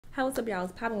Hey, what's up, y'all?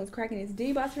 It's poppin', what's cracking? It's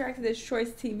D. Boss react to this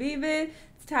TroyceTv vid.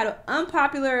 It's titled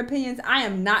Unpopular Opinions. I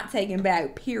am not taking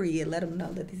back, period. Let them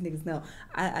know, let these niggas know.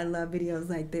 I love videos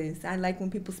like this. I like when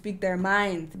people speak their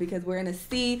minds because we're in a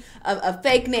sea of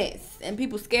fakeness and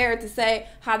people scared to say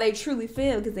how they truly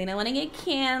feel because they don't want to get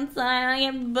canceled, I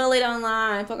don't get bullied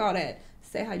online. Fuck all that.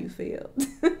 Say how you feel.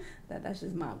 That's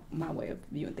just my way of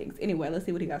viewing things. Anyway, let's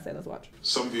see what he got to say. Let's watch.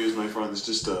 Some viewers may find this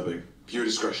disturbing. Viewer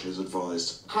discretion is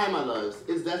advised. Hi, my loves.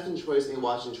 It's Destin Troyce and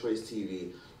watching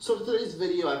TroyceTv. So for today's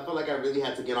video, I felt like I really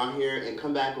had to get on here and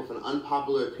come back with an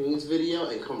unpopular opinions video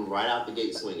and come right out the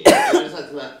gate swinging. And I just had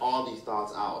to let all these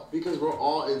thoughts out because we're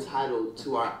all entitled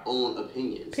to our own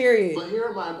opinions. Period. But here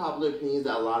are my unpopular opinions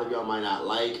that a lot of y'all might not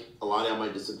like, a lot of y'all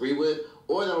might disagree with,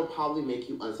 or that will probably make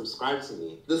you unsubscribe to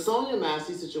me. The Sonia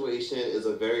Massey situation is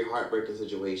a very heartbreaking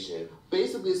situation.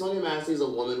 Basically, Sonia Massey is a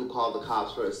woman who called the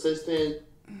cops for assistance.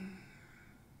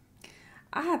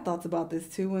 I had thoughts about this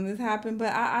too when this happened,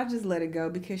 but I just let it go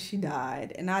because she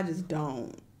died, and I just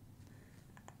don't.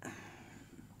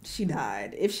 She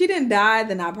died. If she didn't die,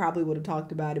 then I probably would have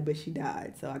talked about it, but she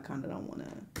died, so I kind of don't want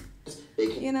to.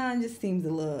 You know, it just seems a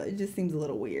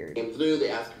little weird. Came through,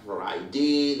 they asked her for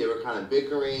ID, they were kind of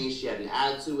bickering, she had an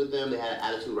attitude with them, they had an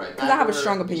attitude right back. Because I have a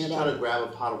strong opinion about it. She tried to grab a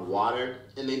pot of water,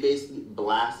 and they basically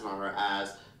blasted on her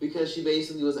ass because she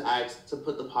basically was asked to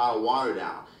put the pot of water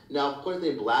down. Now, of course,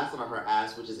 they blasted on her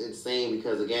ass, which is insane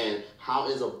because, again, how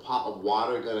is a pot of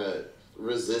water gonna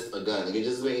resist a gun? Like, it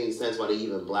just doesn't make any sense why they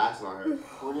even blasted on her.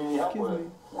 What do you need help with?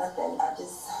 Nothing. I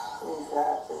just please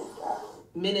God, please God.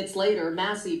 Minutes later,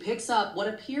 Massey picks up what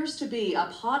appears to be a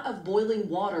pot of boiling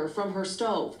water from her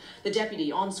stove. The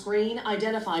deputy on screen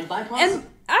identified by And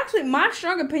actually, my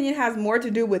strong opinion has more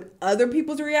to do with other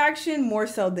people's reaction more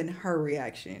so than her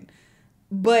reaction.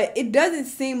 But it doesn't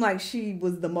seem like she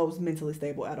was the most mentally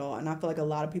stable at all. And I feel like a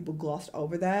lot of people glossed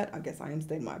over that. I guess I am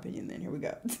stating my opinion then. Here we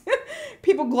go.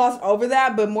 People glossed over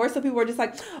that, but more so people are just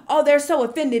like, oh, they're so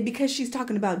offended because she's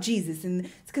talking about Jesus. And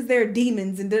it's because they're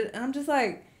demons. And I'm just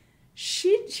like,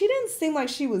 she didn't seem like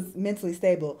she was mentally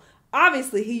stable.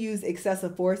 Obviously, he used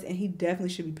excessive force, and he definitely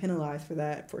should be penalized for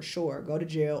that, for sure. Go to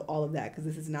jail, all of that, because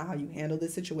this is not how you handle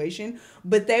this situation.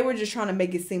 But they were just trying to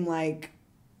make it seem like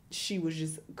she was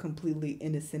just completely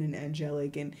innocent and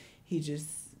angelic, and he just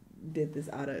did this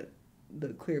out of the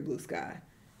clear blue sky.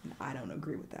 And I don't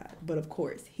agree with that. But of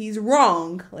course, he's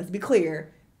wrong. Let's be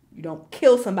clear. You don't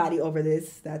kill somebody over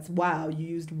this. That's wild. You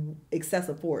used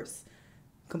excessive force.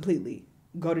 Completely.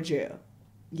 Go to jail.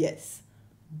 Yes.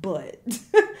 But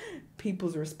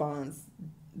people's response,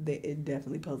 it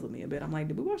definitely puzzled me a bit. I'm like,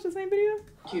 did we watch the same video?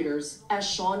 Prosecutors as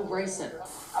Sean Grayson.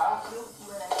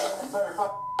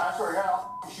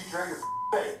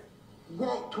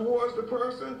 Walk towards the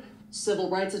person. Civil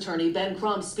rights attorney Ben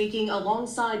Crump speaking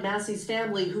alongside Massey's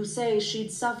family, who say she'd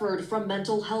suffered from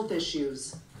mental health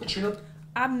issues.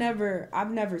 I've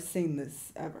never seen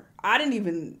this ever. I didn't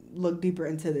even look deeper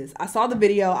into this. I saw the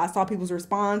video, I saw people's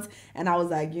response, and I was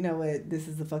like, you know what, this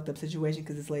is a fucked up situation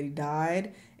because this lady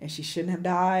died and she shouldn't have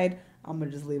died. I'm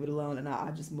gonna just leave it alone, and I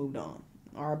just moved on.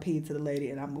 RP to the lady,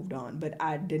 and I moved on. But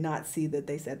I did not see that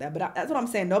they said that. But that's what I'm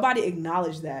saying. Nobody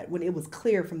acknowledged that when it was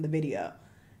clear from the video.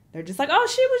 They're just like, oh,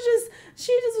 she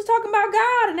just was talking about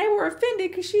God, and they were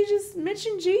offended because she just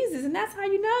mentioned Jesus, and that's how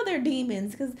you know they're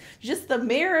demons, because just the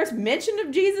merest mention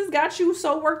of Jesus got you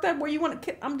so worked up where you want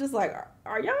to. I'm just like,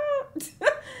 are y'all?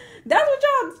 That's what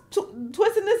y'all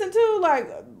twisting this into?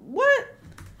 Like, what?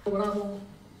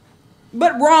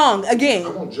 But wrong again. I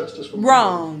want justice for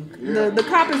wrong. Yeah. The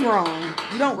cop is wrong.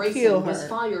 You don't Grayson kill her. was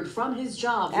fired from his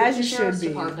job As with you the sheriff's should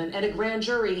be. department, and a grand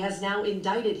jury has now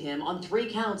indicted him on 3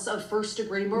 counts of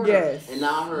first-degree murder. Yes. And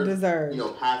now her, deserved.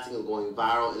 passing is going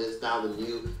viral, and it's now the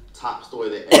new top story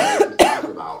that everybody's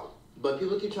talking about. But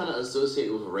people keep trying to associate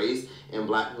it with race and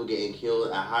black people getting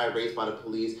killed at high rates by the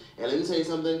police. And let me tell you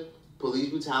something. Police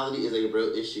brutality is a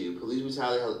real issue. Police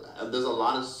brutality there's a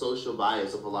lot of social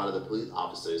bias of a lot of the police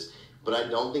officers. But I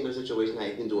don't think there's a situation that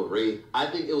you can do a rape. I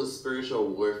think it was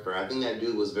spiritual warfare. I think that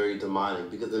dude was very demonic.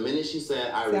 Because the minute she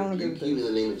said, I rebuke you in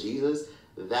the name of Jesus,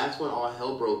 that's when all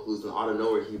hell broke loose, and out of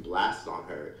nowhere he blasted on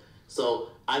her. So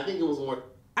I think it was more...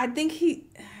 I think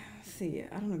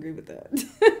I don't agree with that.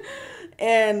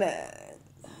 And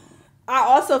I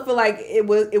also feel like it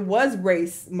was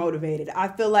race motivated. I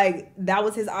feel like that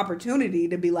was his opportunity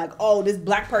to be like, oh, this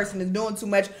black person is doing too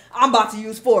much. I'm about to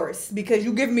use force because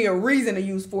you give me a reason to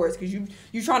use force, because you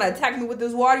trying to attack me with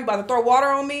this water. You about to throw water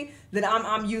on me. Then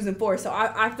I'm using force. So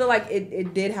I feel like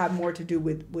it did have more to do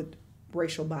with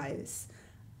racial bias.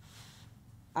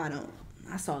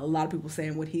 I saw a lot of people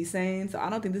saying what he's saying, so I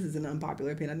don't think this is an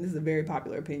unpopular opinion. I think this is a very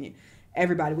popular opinion.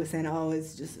 everybody was saying, oh,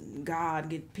 it's just God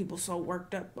get people so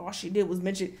worked up. All she did was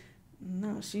mention.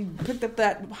 No, she picked up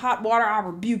that hot water. I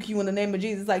rebuke you in the name of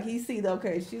Jesus. Like, he see,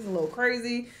 okay, she's a little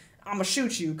crazy. I'm going to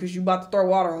shoot you because you about to throw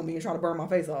water on me and try to burn my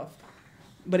face off.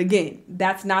 But again,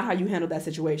 that's not how you handle that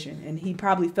situation. And he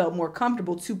probably felt more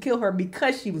comfortable to kill her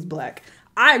because she was black.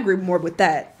 I agree more with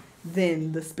that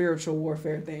than the spiritual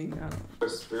warfare thing.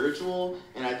 Spiritual,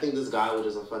 and I think this guy was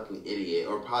just a fucking idiot,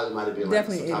 or probably might have been like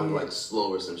some type of like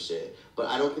slow or some shit. But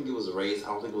I don't think it was race. I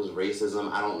don't think it was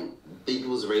racism. I don't think it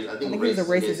was race. I think he was a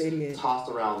racist gets idiot.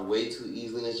 Tossed around way too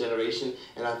easily in this generation,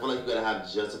 and I feel like you gotta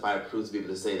have justified proof to be able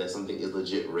to say that something is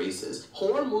legit racist.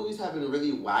 Horror movies have been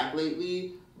really whack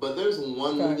lately. But there's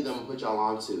one movie that I'm gonna put y'all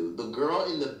on to. The Girl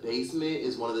in the Basement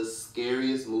is one of the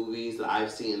scariest movies that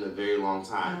I've seen in a very long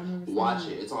time. Watch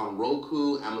it. It's on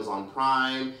Roku, Amazon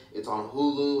Prime, it's on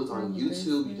Hulu, it's on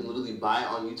YouTube. You can literally buy it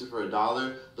on YouTube for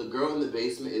 $1. The Girl in the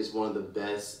Basement is one of the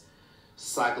best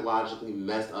psychologically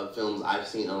messed up films I've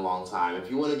seen in a long time. If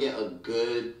you want to get a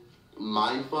good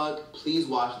mindfuck, please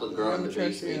watch The Girl in the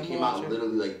Basement. It came out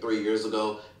literally like 3 years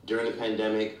ago during the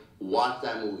pandemic. Watch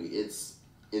that movie. It's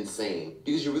insane,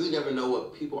 because you really never know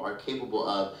what people are capable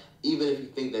of, even if you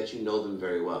think that you know them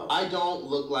very well. I don't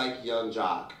look like Young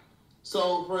Jock.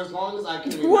 So for as long as I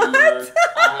can remember,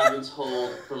 I have been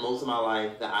told for most of my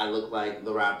life that I look like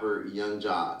the rapper Young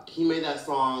Jock. He made that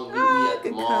song, Meet Me at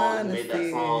the Mall. He made that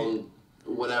song,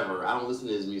 whatever. I don't listen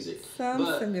to his music.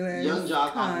 But Young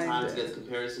Jock oftentimes gets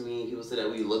compared to me. People say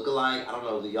that we look alike. I don't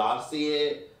know, do y'all see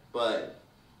it? But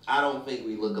I don't think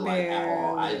we look alike at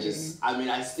all. I mean,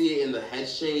 I see it in the head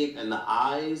shape and the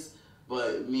eyes,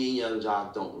 but me and Young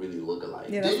Jock don't really look alike.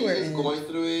 Yeah, Diddy is going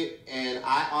through it, and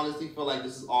I honestly feel like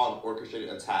this is all an orchestrated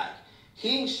attack.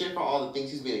 He ain't shit for all the things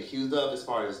he's being accused of as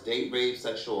far as date rape,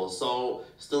 sexual assault,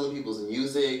 stealing people's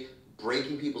music,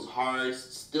 breaking people's hearts,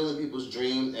 stealing people's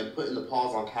dreams, and putting the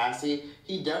paws on Cassie.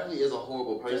 He definitely is a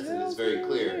horrible person. It's very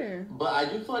clear. But I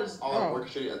do feel like it's all an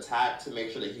orchestrated attack to make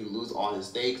sure that he loses all his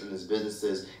stakes and his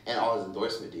businesses and all his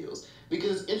endorsement deals.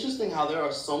 Because it's interesting how there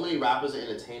are so many rappers and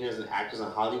entertainers and actors in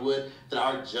Hollywood that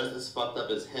are just as fucked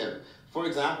up as him. For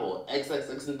example,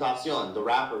 XXXTentacion, the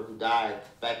rapper who died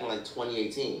back in like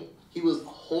 2018. He was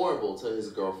horrible to his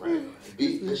girlfriend.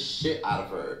 Beat the shit out of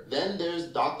her. Then there's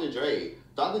Dr. Dre.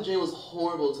 Dr. J was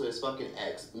horrible to his fucking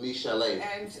ex, Michelle.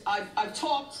 And I've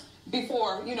talked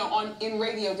before, you know, in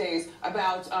radio days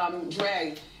about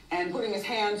Dre and putting his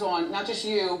hands on not just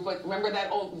you, but remember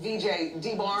that old VJ,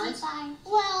 D Barnes? Fine.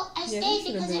 Well, I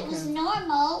stayed because it was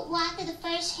normal. Well, after the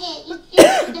first hit,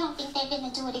 you don't think they're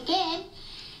gonna do it again,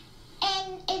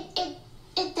 and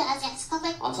it does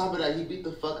escalate. On top of that, he beat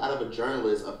the fuck out of a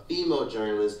journalist, a female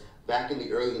journalist, back in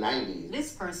the early 90s.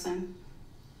 This person,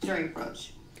 Dre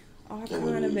approached. Oh, I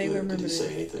kind of vaguely remember. Did he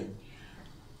say anything?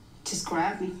 Just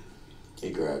grabbed me. He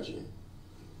grabbed you.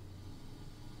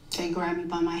 They grabbed me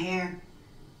by my hair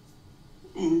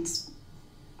and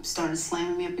started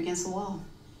slamming me up against the wall.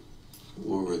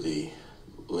 What were the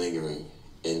lingering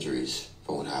injuries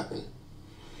from what happened?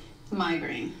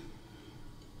 Migraine.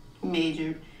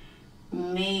 Major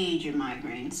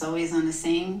migraine. It's always on the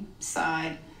same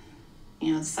side,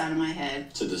 you know, the side of my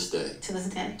head. To this day? To this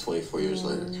day. 24 years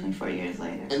later. 24 years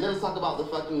later. And then let's talk about the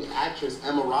fucking actress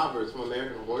Emma Roberts from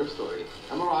American Horror Story.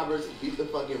 Emma Roberts beat the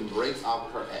fucking brakes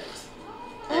off her ex.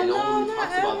 And no one really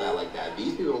talks about that like that.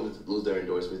 These people don't lose their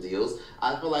endorsement deals.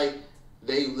 I feel like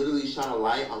they literally shine a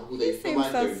light on who they feel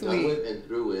like they're done with and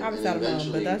through with. And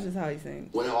eventually, but that's just how he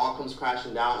seems. When it all comes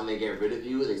crashing down and they get rid of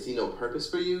you and they see no purpose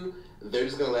for you, they're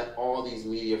just going to let all these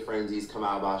media frenzies come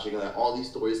out about you. They're going to let all these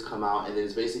stories come out, and then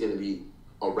it's basically going to be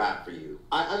a wrap for you.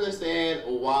 I understand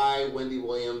why Wendy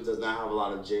Williams does not have a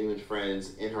lot of genuine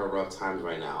friends in her rough times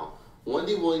right now.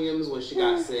 Wendy Williams, when she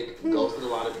got sick, ghosted a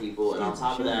lot of people, and on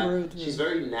top of that, she's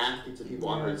very nasty to people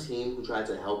on her team who tried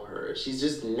to help her. She's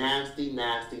just nasty,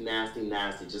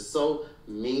 just so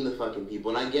mean to fucking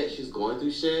people. And I get she's going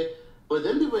through shit, but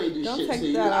them people ain't do shit to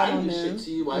you. I do shit to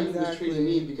you. Why you mistreating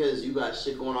me because you got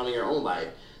shit going on in your own life?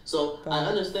 So I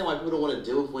understand why people don't want to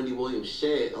deal with Wendy Williams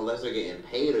shit unless they're getting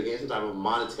paid or getting some type of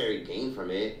monetary gain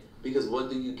from it. Because what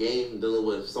do you gain from dealing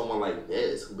with someone like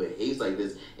this who behaves like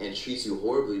this and treats you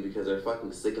horribly because they're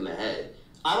fucking sick in the head?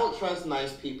 I don't trust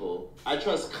nice people. I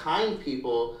trust kind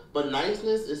people, but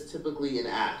niceness is typically an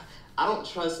act. I don't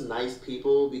trust nice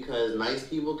people because nice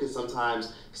people can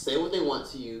sometimes say what they want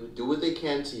to you, do what they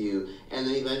can to you, and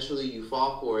then eventually you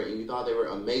fall for it and you thought they were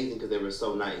amazing because they were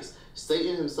so nice.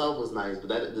 Satan himself was nice, but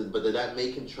did that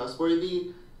make him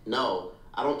trustworthy? No.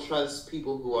 I don't trust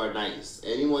people who are nice.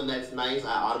 Anyone that's nice,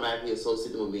 I automatically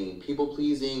associate them with being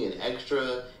people-pleasing and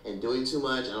extra and doing too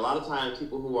much. And a lot of times,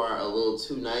 people who are a little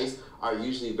too nice are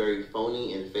usually very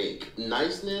phony and fake.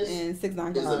 Niceness is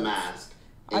a mask.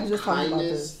 And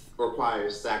kindness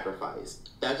requires sacrifice.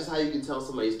 That's just how you can tell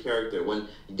somebody's character. When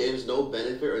there's no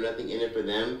benefit or nothing in it for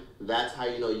them, that's how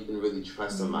you know you can really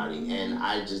trust somebody. And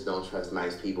I just don't trust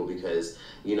nice people because,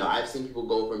 you know, I've seen people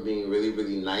go from being really,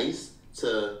 really nice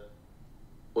to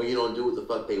when you don't do what the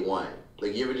fuck they want.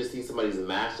 Like, you ever just see somebody's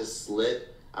mask just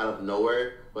slip out of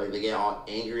nowhere? Like, they get all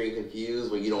angry and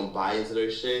confused when you don't buy into their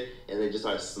shit, and they just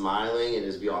start smiling and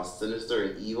just be all sinister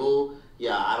and evil.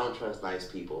 Yeah, I don't trust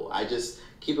nice people. I just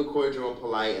keep it cordial and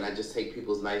polite, and I just take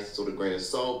people's niceness with a grain of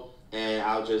salt, and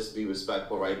I'll just be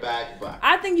respectful right back. But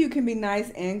I think you can be nice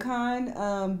and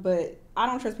kind, but I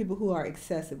don't trust people who are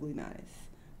excessively nice.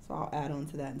 So I'll add on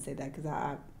to that and say that because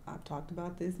I've talked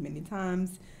about this many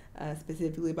times.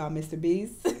 Specifically about Mr.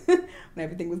 Beast. When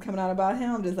everything was coming out about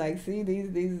him, I'm just like, see,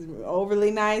 these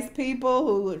overly nice people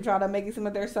who try to make it seem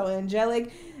like they're so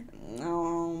angelic. I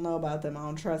don't know about them. I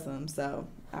don't trust them. So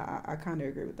I kind of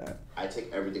agree with that. I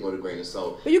take everything with a grain of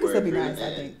salt. But you can still be nice,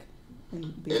 I think.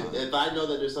 If I know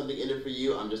that there's something in it for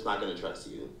you, I'm just not going to trust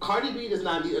you. Cardi B does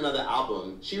not need another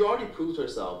album. She already proved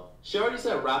herself. She already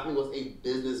said rapping was a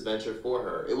business venture for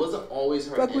her. It wasn't always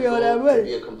her end goal to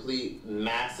be a complete,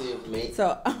 massive mate.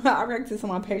 So, I reacted to this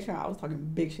on my Patreon. I was talking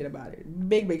big shit about it.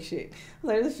 Big shit. I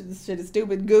was like, this shit is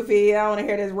stupid, goofy. I don't want to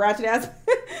hear this ratchet ass.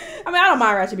 I mean, I don't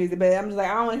mind ratchet music, but I'm just like,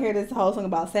 I don't want to hear this whole song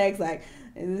about sex. Like,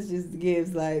 this just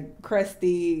gives, like,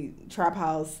 crusty trap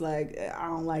house. Like, I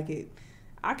don't like it.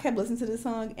 I kept listening to this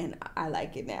song, and I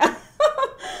like it now.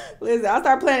 Listen, I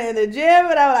started playing it in the gym,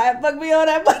 and I was like, fuck me on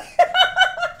that.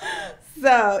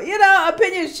 So, you know,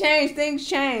 opinions change, things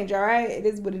change, all right? It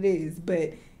is what it is.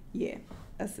 But, yeah,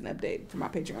 that's an update for my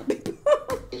Patreon people.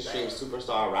 Mainstream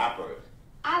superstar rapper.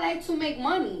 I like to make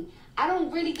money. I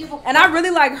don't really give a fuck. And I really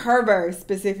like her verse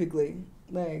specifically.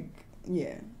 Like,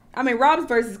 yeah. I mean, Rob's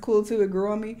verse is cool, too. It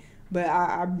grew on me. But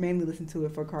I mainly listen to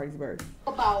it for Cardi's verse.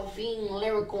 About being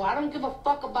lyrical. I don't give a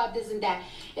fuck about this and that.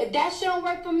 If that shit don't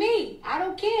work for me, I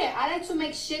don't care. I like to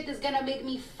make shit that's gonna make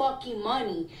me fucking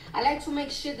money. I like to make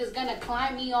shit that's gonna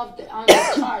climb me on the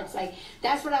charts. Like,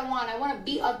 that's what I want. I want to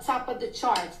be up top of the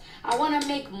charts. I want to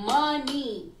make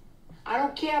money. I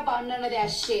don't care about none of that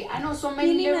shit. I know so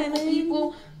many lyrical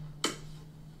people.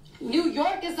 New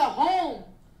York is a home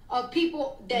of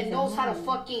people that knows how to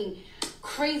fucking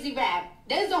crazy rap.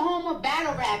 There's a home of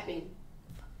battle rapping.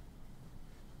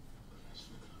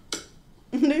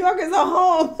 New York is a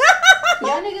home.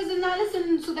 Y'all niggas is not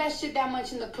listening to that shit that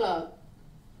much in the club.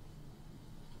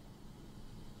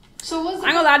 So what's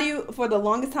I'm gonna lie to you, for the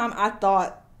longest time I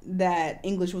thought that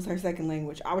English was her second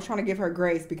language. I was trying to give her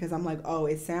grace because I'm like, oh,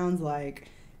 it sounds like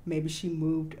maybe she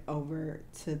moved over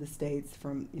to the States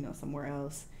from, you know, somewhere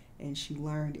else, and she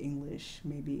learned English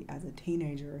maybe as a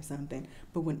teenager or something.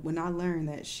 But when I learned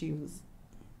that she was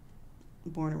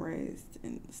born and raised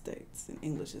in the States and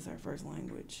English is her first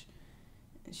language,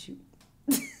 and she's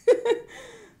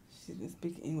been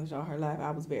speaking English all her life, I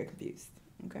was very confused.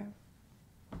 Okay.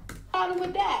 Problem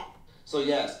with that? So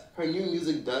yes, her new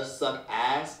music does suck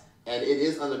ass, and it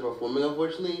is underperforming,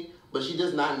 unfortunately. But she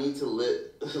does not need to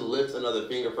lift another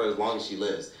finger for as long as she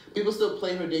lives. People still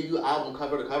play her debut album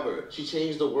cover to cover. She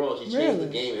changed the world. She changed the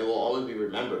game, and will always be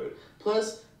remembered.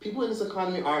 Plus, people in this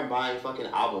economy aren't buying fucking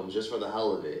albums just for the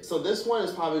hell of it. So this one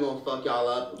is probably gonna fuck y'all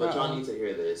up, but y'all need to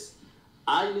hear this.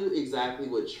 I knew exactly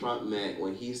what Trump meant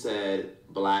when he said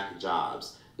black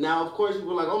jobs. Now, of course,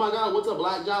 people are like, oh my God, what's a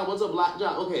black job? What's a black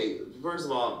job? Okay, first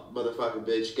of all, motherfucking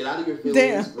bitch, get out of your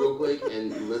feelings real quick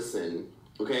and listen,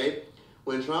 okay?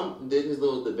 When Trump did his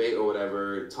little debate or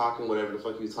whatever, talking whatever the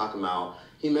fuck he was talking about,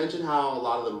 he mentioned how a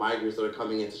lot of the migrants that are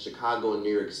coming into Chicago and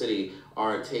New York City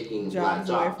are taking black jobs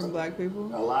away from black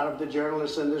people. A lot of the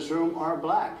journalists in this room are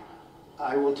black.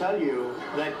 I will tell you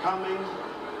that coming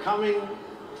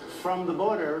from the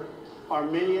border are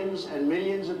millions and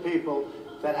millions of people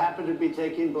that happen to be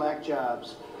taking black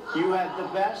jobs. You have the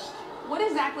best. What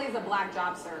exactly is a black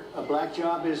job, sir? A black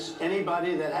job is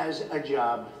anybody that has a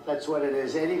job. That's what it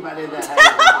is. Anybody that has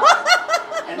a job.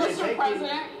 And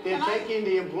they're taking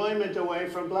the employment away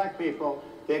from black people.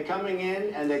 They're coming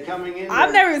in and they're coming in.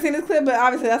 I've never even seen this clip, but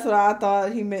obviously that's what I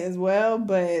thought he meant as well.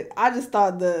 But I just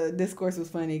thought the discourse was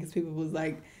funny because people was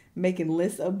like making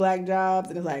lists of black jobs,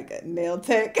 and it's like nail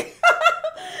tech.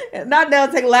 Not nail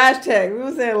tech, lash tech. We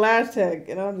were saying lash tech,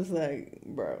 and I'm just like,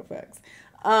 bro, facts.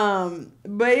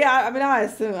 But yeah, I mean, I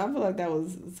feel like that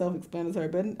was self-explanatory,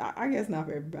 but I guess not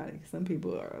for everybody. Some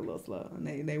people are a little slow,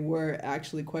 and they were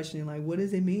actually questioning, like, what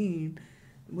does it mean?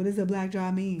 What does a black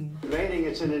job mean? Invading,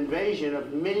 it's an invasion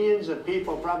of millions of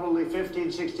people, probably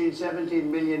 15, 16, 17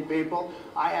 million people.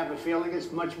 I have a feeling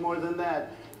it's much more than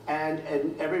that. And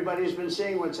everybody's been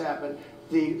seeing what's happened.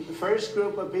 The first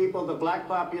group of people, the black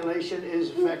population, is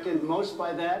affected most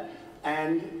by that.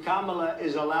 And Kamala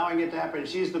is allowing it to happen.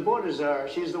 She's the border czar.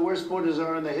 She's the worst border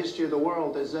czar in the history of the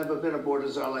world. There's never been a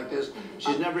border czar like this.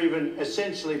 She's never even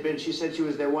essentially been. She said she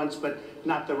was there once, but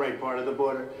not the right part of the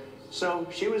border. So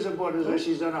she was a border czar.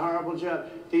 She's done a horrible job.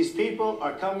 These people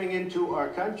are coming into our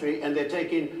country, and they're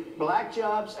taking black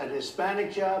jobs and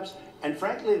Hispanic jobs, and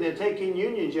frankly, they're taking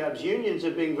union jobs. Unions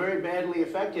are being very badly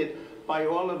affected by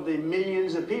all of the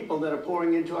millions of people that are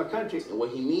pouring into our country. And what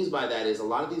he means by that is a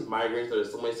lot of these migrants that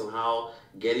are somehow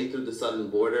getting through the southern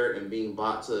border and being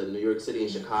brought to New York City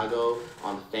and Chicago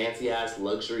on fancy-ass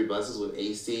luxury buses with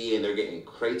AC, and they're getting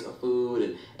crates of food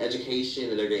and education,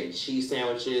 and they're getting cheese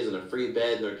sandwiches and a free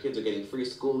bed, and their kids are getting free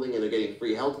schooling, and they're getting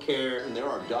free health care. And there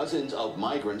are dozens of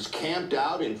migrants camped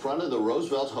out in front of the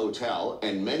Roosevelt Hotel,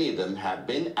 and many of them have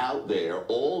been out there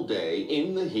all day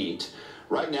in the heat.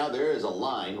 Right now, there is a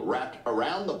line wrapped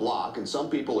around the block, and some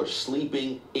people are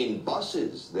sleeping in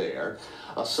buses there.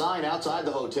 A sign outside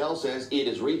the hotel says it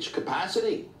has reached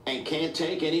capacity and can't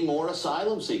take any more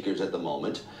asylum seekers at the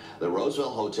moment. The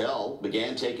Roosevelt Hotel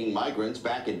began taking migrants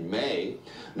back in May.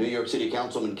 New York City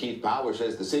Councilman Keith Power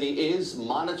says the city is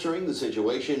monitoring the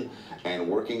situation and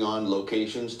working on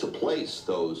locations to place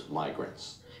those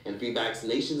migrants. And free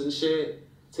vaccinations and shit.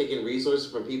 Taking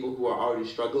resources from people who are already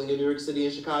struggling in New York City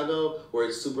and Chicago, where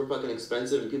it's super fucking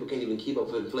expensive and people can't even keep up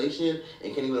with inflation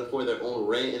and can't even afford their own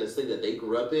rent in a city that they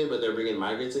grew up in, but they're bringing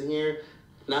migrants in here.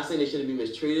 Not saying they shouldn't be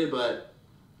mistreated, but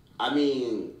I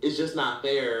mean, it's just not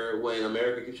fair when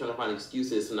America keeps trying to find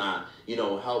excuses to not,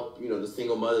 help, the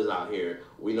single mothers out here.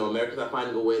 America's not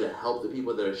finding a way to help the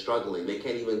people that are struggling. They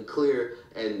can't even clear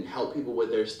and help people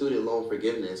with their student loan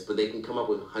forgiveness, but they can come up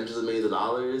with hundreds of millions of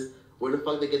dollars. Where the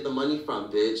fuck they get the money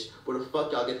from, bitch? Where the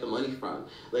fuck y'all get the money from?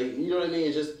 Like, you know what I mean?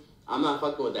 It's just, I'm not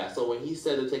fucking with that. So when he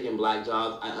said they're taking black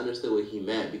jobs, I understood what he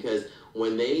meant, because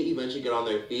when they eventually get on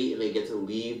their feet and they get to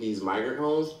leave these migrant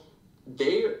homes,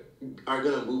 they are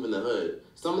gonna move in the hood.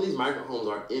 Some of these migrant homes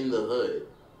are in the hood.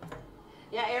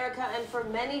 Yeah, Erica, and for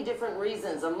many different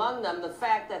reasons. Among them, the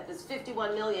fact that this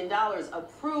 $51 million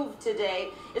approved today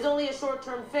is only a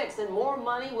short-term fix, and more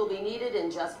money will be needed in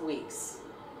just weeks.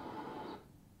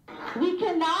 We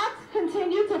cannot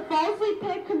continue to falsely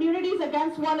pit communities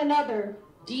against one another.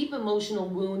 Deep emotional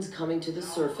wounds coming to the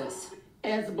surface.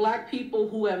 As black people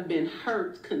who have been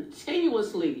hurt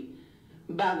continuously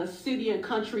by the city and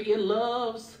country it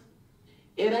loves,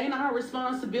 it ain't our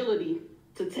responsibility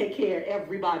to take care of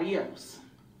everybody else.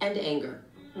 And anger.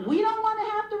 We don't want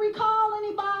to have to recall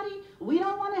anybody. We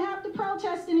don't want to have to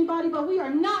protest anybody, but we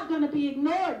are not going to be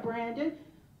ignored, Brandon.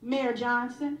 Mayor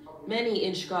Johnson. Many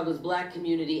in Chicago's black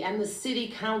community and the city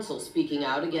council speaking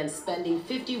out against spending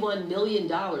 $51 million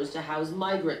to house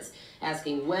migrants,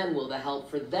 asking when will the help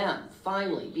for them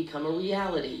finally become a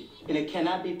reality. And it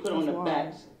cannot be put on the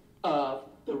backs of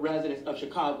the residents of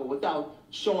Chicago without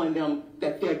showing them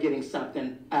that they're getting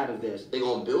something out of this. They're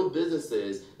gonna build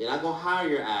businesses. They're not gonna hire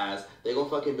your ass. They're gonna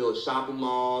fucking build shopping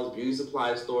malls, beauty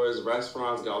supply stores,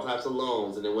 restaurants, get all types of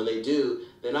loans. And then when they do,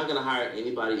 they're not gonna hire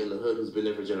anybody in the hood who's been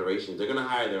there for generations. They're gonna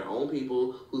hire their own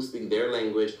people who speak their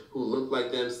language, who look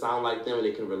like them, sound like them, and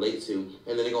they can relate to.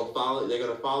 And then they're gonna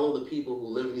follow the people who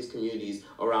live in these communities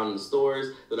around the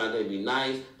stores. They're not gonna be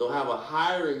nice. They'll have a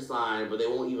hiring sign, but they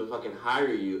won't even fucking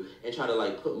hire you and try to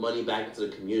like put money back into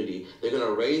the community. They're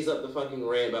gonna raise up the fucking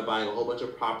rent by buying a whole bunch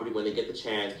of property when they get the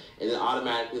chance, and then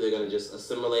automatically they're gonna just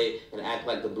assimilate and act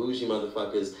like the bougie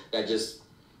motherfuckers that just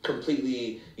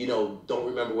completely, don't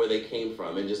remember where they came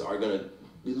from and just are gonna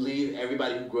leave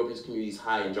everybody who grew up in these communities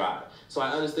high and dry. So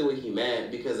I understand what he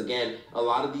meant, because again, a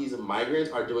lot of these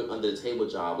migrants are doing under the table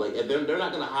job. Like, if they're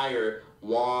not gonna hire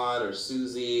Juan or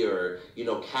Susie or,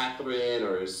 Catherine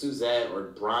or Suzette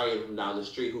or Brian from down the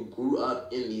street who grew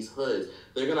up in these hoods.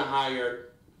 They're gonna hire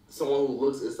someone who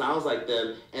looks and sounds like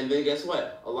them, and then guess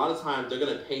what? A lot of times they're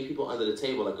gonna pay people under the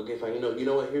table. Like, okay, fine, you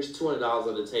know what? Here's $200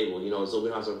 under the table, so we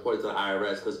don't have to report it to the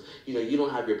IRS because you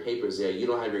don't have your papers yet, you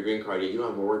don't have your green card yet, you don't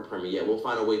have a work permit yet. We'll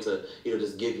find a way to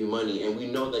just give you money, and we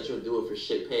know that you'll do it for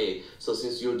shit pay. So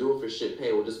since you'll do it for shit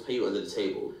pay, we'll just pay you under the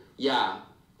table. Yeah,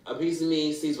 a piece of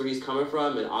me sees where he's coming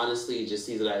from, and honestly just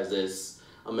sees it as this: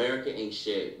 America ain't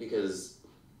shit, because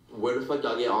where the fuck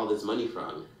y'all get all this money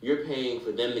from? You're paying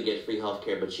for them to get free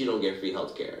healthcare, but you don't get free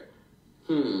healthcare.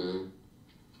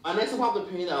 A next unpopular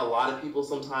opinion that a lot of people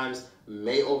sometimes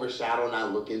may overshadow and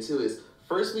not look into is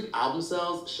First week album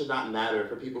sales should not matter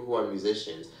for people who are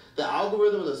musicians. The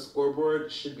algorithm of the scoreboard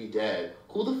should be dead.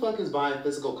 Who the fuck is buying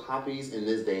physical copies in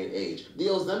this day and age? The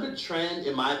Ozempic trend,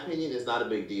 in my opinion, is not a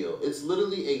big deal. It's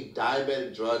literally a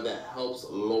diabetic drug that helps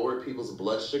lower people's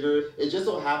blood sugar. It just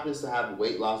so happens to have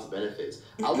weight loss benefits.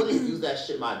 I wouldn't use that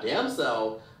shit my damn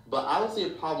self, but I don't see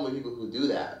a problem with people who do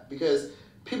that, because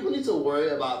people need to worry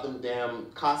about them damn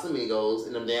Casamigos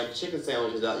and them damn chicken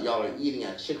sandwiches that y'all are eating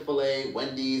at Chick-fil-A,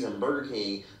 Wendy's, and Burger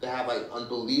King that have like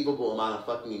unbelievable amount of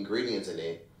fucking ingredients in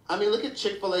it. I mean, look at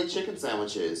Chick-fil-A chicken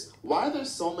sandwiches. Why are there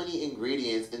so many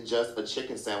ingredients in just a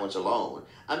chicken sandwich alone?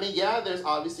 I mean, yeah, there's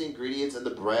obviously ingredients in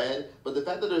the bread, but the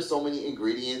fact that there's so many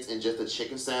ingredients in just the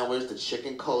chicken sandwich, the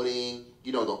chicken coating,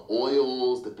 you know, the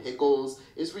oils, the pickles,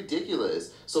 is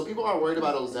ridiculous. So people are worried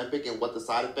about Ozempic and what the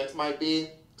side effects might be.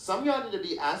 Some of y'all need to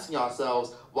be asking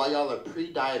yourselves why y'all are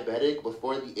pre-diabetic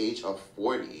before the age of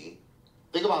 40.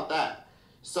 Think about that.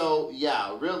 So,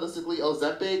 yeah, realistically,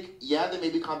 Ozempic, yeah, there may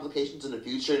be complications in the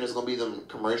future, and there's going to be them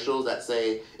commercials that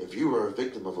say, if you were a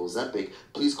victim of Ozempic,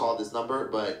 please call this number,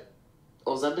 but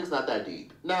Ozempic's not that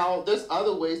deep. Now, there's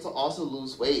other ways to also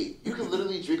lose weight. You can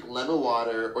literally drink lemon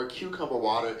water or cucumber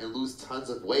water and lose tons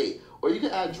of weight, or you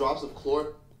can add drops of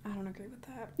chlor. I don't agree with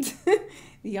that.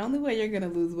 The only way you're going to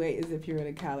lose weight is if you're in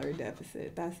a calorie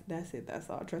deficit. That's it. That's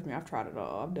all. Trust me, I've tried it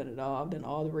all. I've done it all. I've done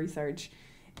all the research.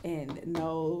 And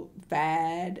no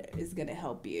fad is going to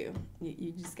help you.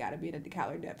 You just got to be in a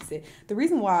calorie deficit. The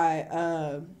reason why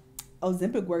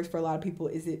Ozempic works for a lot of people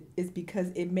is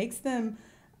because it makes them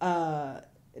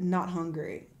not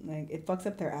hungry. Like, it fucks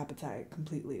up their appetite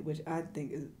completely, which I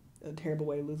think is a terrible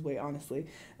way to lose weight, honestly.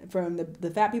 From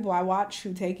the fat people I watch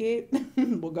who take it,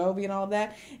 Wegovy and all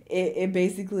that, it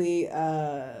basically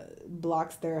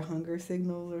blocks their hunger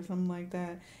signals or something like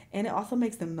that. And it also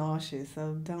makes them nauseous,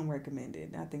 so don't recommend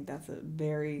it. I think that's a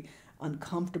very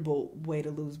uncomfortable way to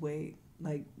lose weight.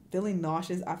 Like, feeling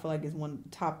nauseous, I feel like is one of the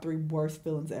top 3 worst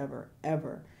feelings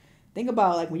ever. Think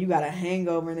about, like, when you got a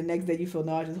hangover and the next day you feel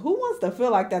nauseous. Who wants to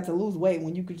feel like that to lose weight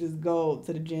when you could just go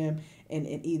to the gym and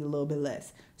eat a little bit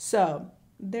less? So,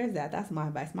 there's that. That's my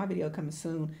advice. My video coming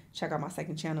soon. Check out my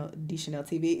second channel, Shanell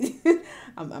TV.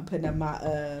 I'm putting up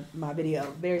my video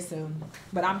very soon.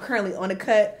 But I'm currently on a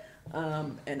cut,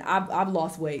 and I've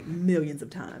lost weight millions of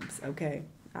times, okay?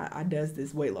 I does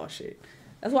this weight loss shit.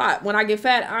 That's why when I get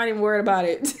fat, I ain't even worried about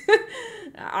it.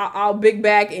 I'll big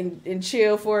back and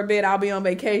chill for a bit. I'll be on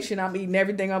vacation. I'm eating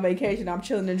everything on vacation. I'm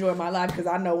chilling, enjoying my life, because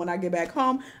I know when I get back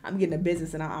home, I'm getting a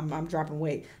business and I'm dropping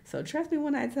weight. So trust me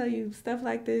when I tell you stuff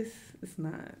like this,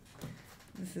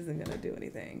 this isn't gonna do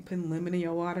anything. Putting lemon in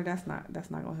your water, that's not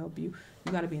gonna help you.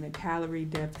 You gotta be in a calorie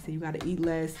deficit. You gotta eat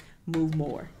less, move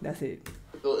more. That's it.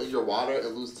 In your water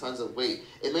and lose tons of weight.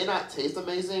 It may not taste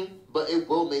amazing, but it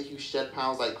will make you shed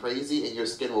pounds like crazy and your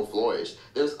skin will flourish.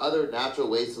 There's other natural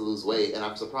ways to lose weight, and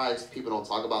I'm surprised people don't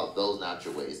talk about those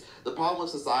natural ways. The problem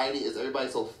with society is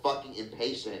everybody's so fucking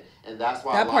impatient, and that's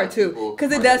why that part too,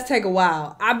 because it does take a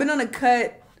while. I've been on a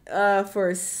cut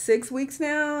for 6 weeks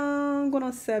now. I'm going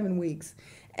on 7 weeks,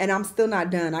 and I'm still not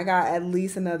done. I got at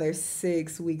least another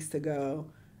 6 weeks to go.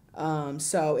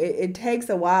 So it takes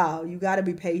a while. You got to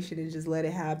be patient and just let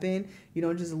it happen. You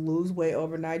don't just lose weight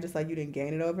overnight, just like you didn't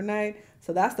gain it overnight.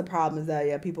 So that's the problem, is that,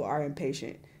 yeah, people are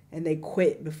impatient and they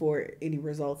quit before any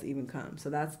results even come. So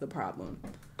that's the problem.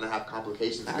 Gonna have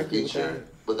complications in the future,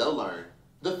 but they'll learn.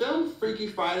 The film Freaky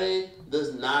Friday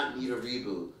does not need a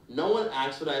reboot. No one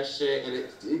asked for that shit, and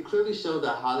it clearly showed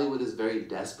that Hollywood is very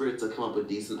desperate to come up with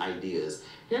decent ideas.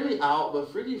 Hear me out,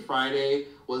 but Freaky Friday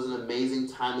was an amazing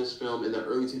timeless film in the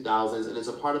early 2000s, and it's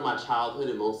a part of my childhood,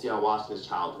 and most of y'all watched this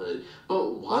childhood.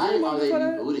 But why are they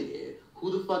rebooting it?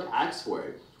 Who the fuck asked for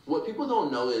it? What people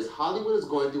don't know is Hollywood is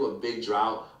going through a big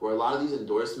drought where a lot of these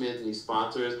endorsements and these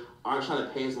sponsors aren't trying to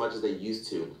pay as much as they used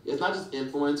to. It's not just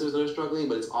influencers that are struggling,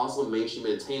 but it's also mainstream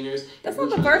entertainers. That's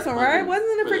not the first one, right?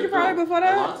 Wasn't it a Freaky Friday before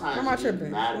that? A lot of times, am I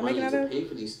tripping? Mad money to pay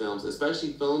for these films,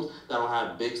 especially films that don't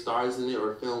have big stars in it,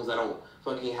 or films that don't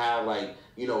fucking have like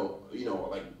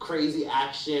like crazy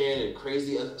action and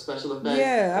crazy special effects.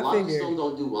 Yeah, a lot of these films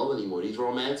don't do well anymore. These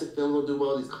romantic films don't do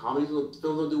well. These comedy films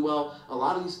don't do well. A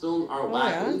lot of these films are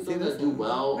whack. The films that do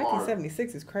well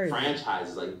 1976 is crazy.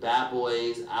 Franchises like Bad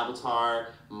Boys, Avatar,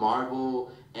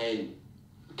 Marvel, and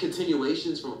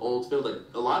continuations from old films. Like,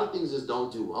 a lot of things just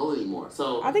don't do well anymore.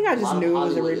 So I think I just knew it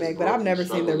was a remake, but I've never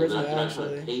seen the original. They're not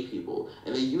trying to pay people,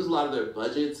 and they use a lot of their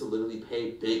budget to literally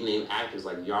pay big name actors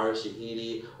like Yara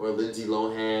Shahidi or Lindsay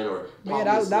Lohan or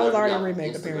that was already a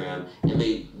remake apparently. And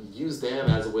they use them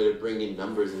as a way to bring in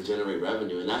numbers and generate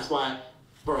revenue, and that's why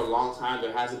for a long time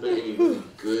there hasn't been any really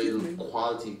good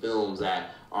quality films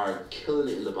that are killing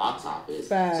it in the box office.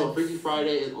 Facts. So Freaky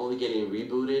Friday is only getting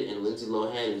rebooted, and Lindsay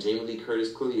Lohan and Jamie Lee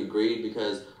Curtis clearly agreed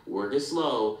because work is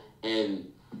slow,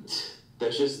 and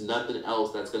there's just nothing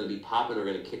else that's going to be popping or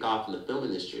going to kick off in the film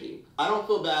industry. I don't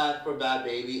feel bad for Bad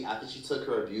Baby after she took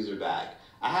her abuser back.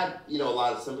 I had, a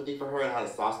lot of sympathy for her and had a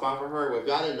soft spot for her. If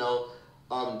y'all didn't know,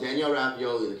 Danielle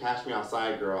Ravioli, the Cash Me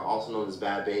Outside girl, also known as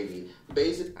Bad Baby,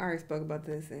 basically... I already spoke about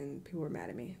this and people were mad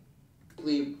at me.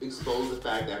 Exposed the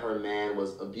fact that her man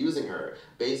was abusing her.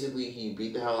 Basically, he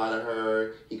beat the hell out of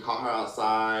her. He caught her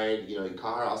outside. He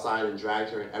caught her outside and dragged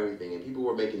her and everything. And people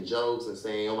were making jokes and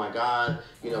saying, "Oh my God,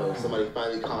 somebody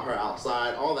finally caught her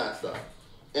outside," all that stuff.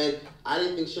 And I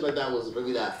didn't think shit like that was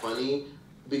really that funny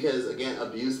because, again,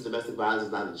 abuse and domestic violence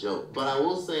is not a joke. But I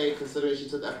will say, considering she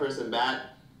took that person back,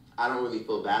 I don't really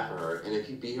feel bad for her. And if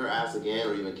you beat her ass again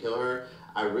or even kill her,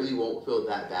 I really won't feel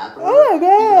that bad for her. Oh my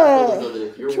God. Because I feel that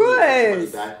if you're willing to take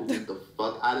somebody back who beat the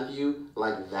fuck out of you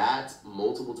like that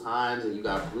multiple times, and you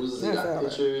got bruises and you got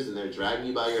pictures, and they're dragging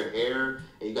you by your hair,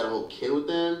 and you got a whole kid with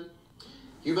them,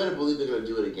 you better believe they're gonna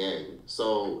do it again.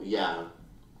 So yeah,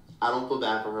 I don't feel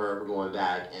bad for her for going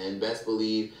back, and best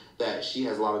believe that she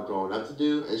has a lot of growing up to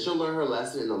do, and she'll learn her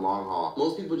lesson in the long haul.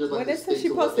 Most people just like to stick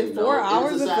to what they know. She posted 4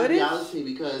 hours of footage? Reality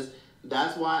because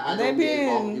that's why I don't get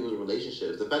involved in people's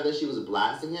relationships. The fact that she was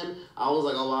blasting him, I was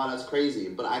like, oh wow, that's crazy.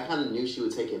 But I kind of knew she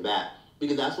would take it back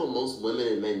because that's what most women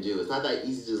and men do. It's not that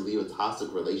easy to just leave a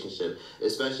toxic relationship,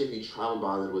 especially if you trauma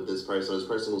bonded with this person. This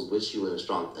person was with you in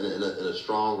a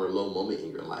strong or low moment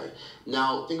in your life.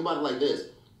 Now think about it like this.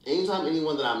 Anytime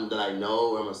anyone that I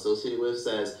know or I'm associated with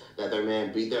says that their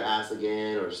man beat their ass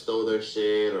again or stole their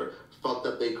shit or fucked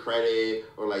up their credit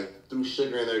or like threw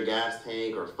sugar in their gas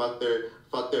tank or fuck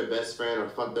their best friend or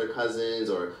fuck their cousins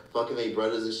or fucking their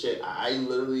brothers and shit, I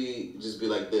literally just be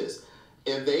like this.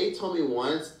 If they told me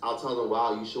once, I'll tell them,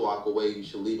 wow, you should walk away, you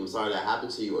should leave, I'm sorry that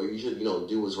happened to you, or you should,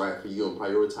 do what's right for you and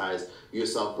prioritize your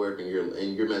self-worth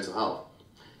and your mental health.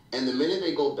 And the minute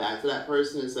they go back to that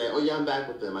person and say, oh yeah, I'm back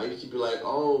with them, I used to be like,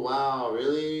 oh wow,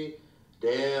 really?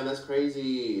 Damn, that's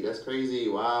crazy,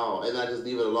 wow. And I just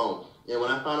leave it alone. And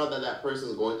when I found out that that person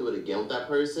is going through it again with that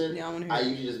person, I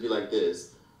usually just be like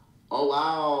this. Oh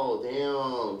wow,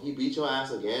 damn, he beat your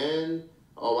ass again?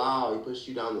 Oh wow, he pushed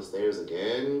you down the stairs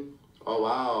again? Oh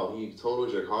wow, he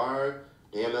totaled your car?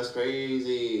 Damn, that's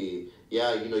crazy.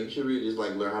 Yeah, you should really just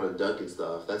like learn how to duck and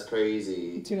stuff. That's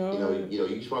crazy. You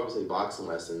should probably say boxing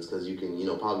lessons because you can,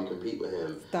 probably compete with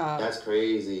him. Stop. That's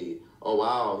crazy. Oh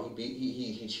wow,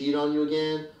 he cheated on you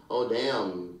again? Oh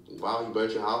damn. Wow, he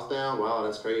burnt your house down? Wow,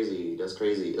 that's crazy. That's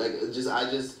crazy. Like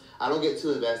I don't get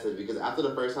too invested because after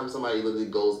the first time somebody literally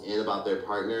goes in about their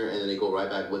partner and then they go right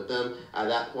back with them, at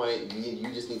that point,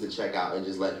 you just need to check out and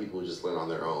just let people just learn on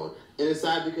their own. And it's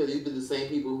sad because you've been the same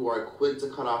people who are quick to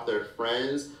cut off their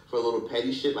friends for a little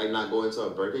petty shit like not going to a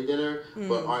birthday dinner,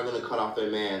 but aren't going to cut off their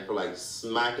man for like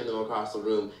smacking them across the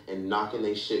room and knocking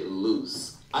their shit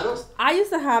loose. I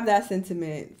used to have that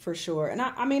sentiment for sure. And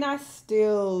I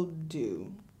still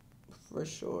do for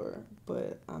sure,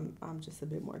 but I'm just a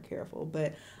bit more careful.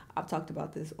 But I've talked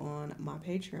about this on my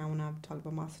Patreon when I've talked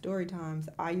about my story times.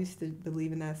 I used to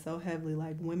believe in that so heavily.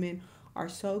 Like, women are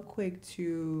so quick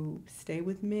to stay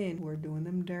with men who are doing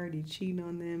them dirty, cheating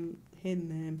on them, hitting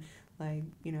them, like,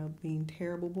 being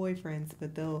terrible boyfriends,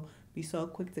 but they'll be so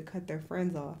quick to cut their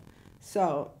friends off.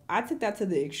 So I took that to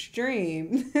the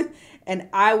extreme and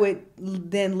I would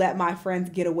then let my friends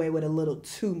get away with a little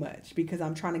too much because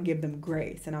I'm trying to give them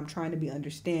grace and I'm trying to be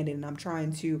understanding and I'm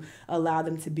trying to allow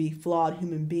them to be flawed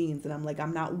human beings. And I'm like,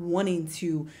 I'm not wanting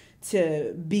to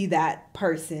be that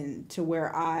person to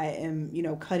where I am,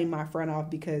 cutting my friend off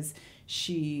because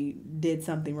she did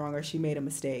something wrong or she made a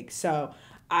mistake. So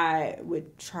I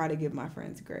would try to give my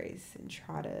friends grace and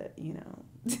try to,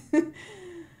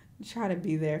 try to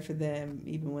be there for them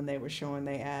even when they were showing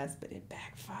their ass, but it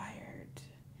backfired.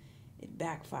 It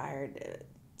backfired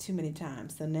too many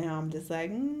times. So now I'm just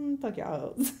like, fuck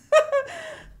y'all.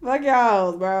 Fuck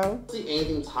y'all, bro. See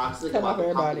anything toxic cut about off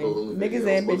everybody. Niggas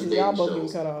and bitches, y'all both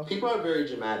getting cut off. People are very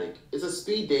dramatic. It's a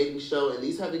speed dating show, and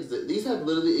these have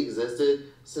literally existed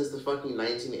since the fucking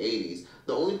 1980s.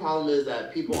 The only problem is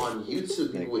that people on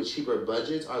YouTube, people with cheaper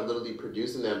budgets, are literally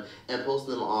producing them and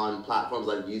posting them on platforms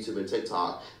like YouTube and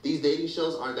TikTok. These dating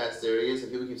shows aren't that serious,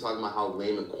 and people keep talking about how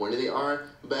lame and corny they are,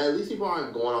 but at least people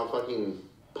aren't going on fucking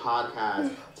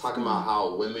podcasts talking about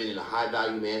how women and a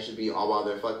high-value man should be all while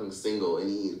they're fucking single and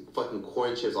eating fucking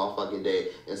corn chips all fucking day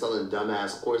and selling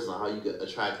dumbass courses on how you could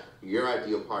attract your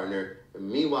ideal partner And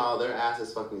meanwhile, their ass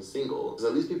is fucking single. Because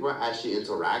at least people are actually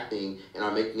interacting and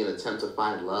are making an attempt to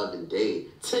find love and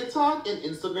date. TikTok and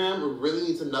Instagram really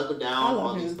need to knuckle down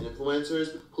on these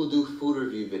influencers who do food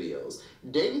review videos.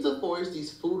 They need to force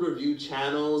these food review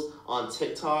channels on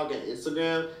TikTok and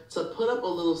Instagram to put up a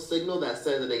little signal that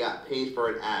says that they got paid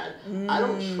for an ad. I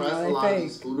don't trust a lot of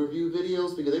these food review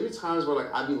videos because there be times where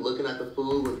like I be looking at the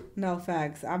food. No,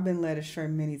 facts. I've been led astray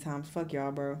many times. Fuck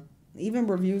y'all, bro. Even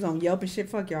reviews on Yelp and shit,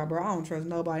 fuck y'all, bro. I don't trust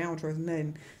nobody. I don't trust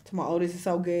nothing. To my, oh, this is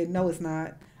so good. No, it's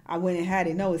not. I went and had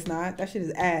it. No, it's not. That shit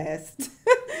is ass.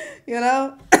 You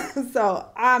know? So,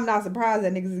 I'm not surprised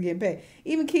that niggas is getting paid.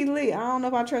 Even Keith Lee, I don't know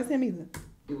if I trust him either.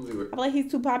 I feel like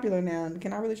he's too popular now.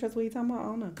 Can I really trust what he's talking about? I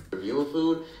don't know. Reviewing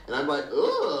food, and I'm like,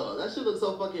 ugh, that shit looks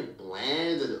so fucking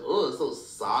bland, and it's so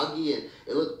soggy, and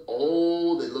it look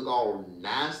old, it look all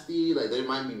nasty, like there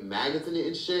might be maggots in it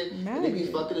and shit, and they be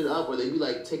fucking it up, or they be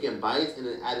like taking bites and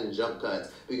then adding jump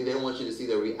cuts, because they don't want you to see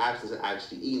their reactions to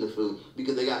actually eating the food,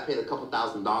 because they got paid a couple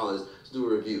 $1,000s to do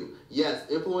a review. Yes,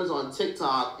 influencers on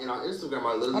TikTok and on Instagram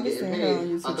are literally getting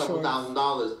paid a couple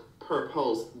 $1,000s per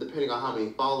post, depending on how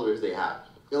many followers they have.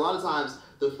 And a lot of times,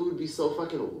 the food be so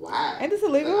fucking whack. Ain't this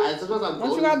illegal? Like, sometimes I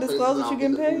don't you gotta disclose that you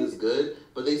getting paid? The food is good,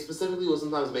 but they specifically will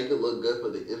sometimes make it look good for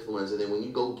the influencer. Then when you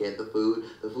go get the food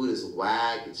is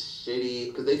whack, it's shitty,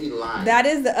 because they be lying. That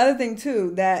is the other thing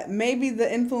too, that maybe the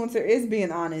influencer is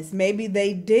being honest. Maybe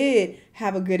they did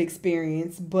have a good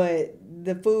experience, but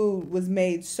the food was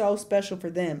made so special for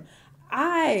them.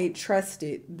 I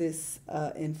trusted this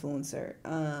influencer,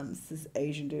 this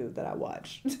Asian dude that I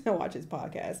watch. I watch his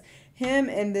podcast. Him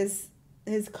and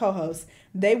his co-host,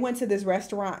 they went to this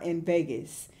restaurant in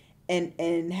Vegas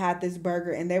and had this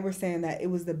burger, and they were saying that it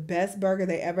was the best burger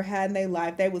they ever had in their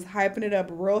life. They was hyping it up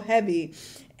real heavy,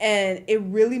 and it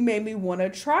really made me want to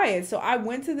try it. So I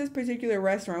went to this particular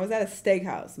restaurant. It was at a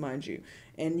steakhouse, mind you,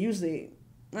 and usually,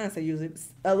 I don't say usually,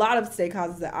 a lot of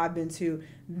steakhouses that I've been to,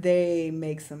 they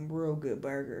make some real good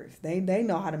burgers. They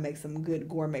know how to make some good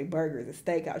gourmet burgers. A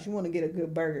steakhouse, you want to get a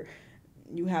good burger,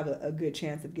 you have a good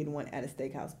chance of getting one at a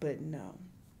steakhouse. But no,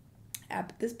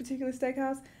 at this particular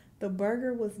steakhouse, the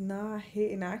burger was not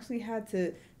hitting. I actually had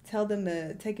to tell them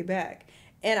to take it back.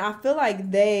 And I feel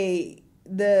like the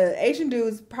Asian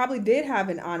dudes probably did have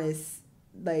an honest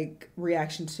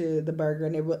reaction to the burger,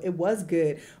 and it was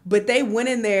good, but they went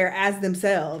in there as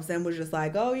themselves and was just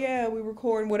like, oh yeah, we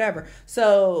recording, whatever.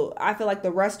 So I feel like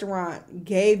the restaurant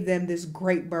gave them this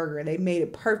great burger. They made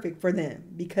it perfect for them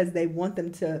because they want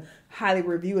them to highly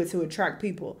review it to attract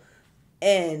people.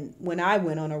 And when I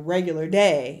went on a regular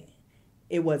day,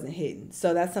 it wasn't hitting.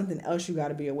 So that's something else you got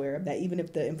to be aware of, that even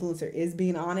if the influencer is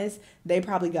being honest, they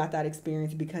probably got that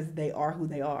experience because they are who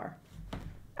they are.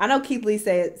 I know Keith Lee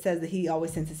says that he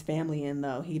always sends his family in,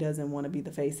 though. He doesn't want to be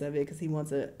the face of it because he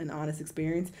wants an honest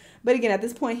experience. But again, at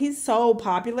this point, he's so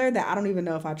popular that I don't even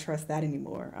know if I trust that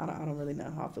anymore. I don't really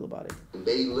know how I feel about it.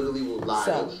 They literally will lie.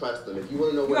 Don't trust them. If you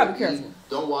want to know what to eat,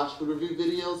 don't watch food review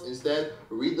videos. Instead,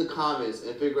 read the comments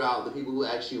and figure out the people who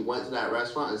actually went to that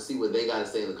restaurant and see what they got to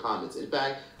say in the comments. In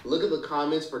fact, look at the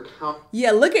comments for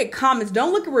Yeah, look at comments.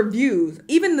 Don't look at reviews.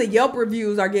 Even the Yelp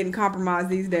reviews are getting compromised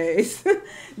these days.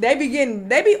 They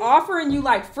be offering you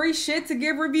like free shit to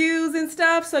give reviews and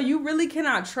stuff, so you really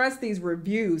cannot trust these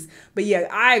reviews. But yeah,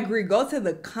 I agree. Go to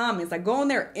the comments. Like, go on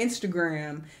their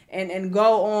Instagram and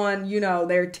go on,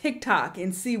 their TikTok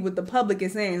and see what the public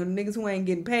is saying. Niggas who ain't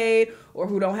getting paid or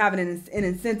who don't have an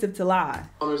incentive to lie.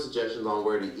 Other suggestions on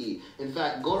where to eat. In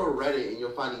fact, go to Reddit and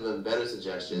you'll find even better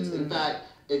suggestions. In fact,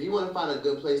 if you want to find a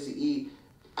good place to eat,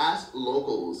 ask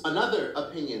locals. Another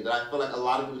opinion that I feel like a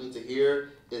lot of people need to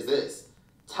hear is this.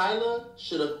 Tyla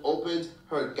should have opened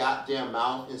her goddamn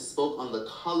mouth and spoke on the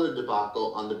color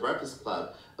debacle on The Breakfast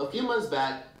Club. A few months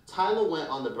back, Tyla went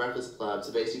on The Breakfast Club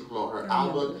to basically promote her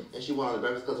album, and she went on The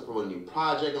Breakfast Club to promote a new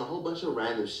project and a whole bunch of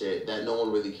random shit that no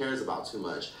one really cares about too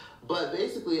much. But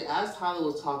basically, as Tyla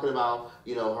was talking about,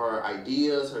 her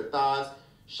ideas, her thoughts,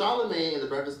 Charlamagne and The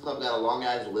Breakfast Club got a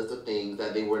long-ass list of things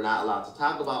that they were not allowed to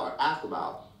talk about or ask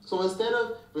about. So instead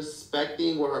of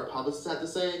respecting what her publicist had to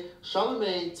say,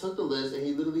 Charlamagne took the list and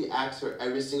he literally asked her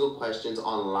every single question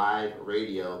on live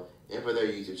radio and for their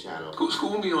YouTube channel.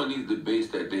 School me on these debates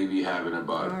that they be having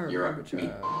about Europe.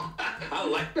 I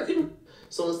like that.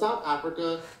 So in South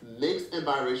Africa, mixed and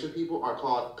biracial people are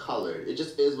called colored. It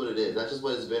just is what it is. That's just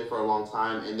what it's been for a long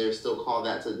time, and they're still called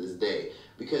that to this day.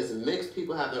 Because mixed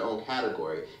people have their own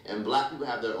category, and black people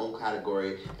have their own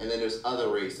category, and then there's other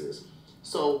races.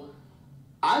 So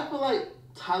I feel like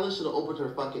Tyla should have opened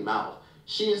her fucking mouth.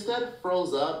 She instead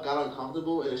froze up, got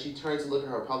uncomfortable, and then she turned to look at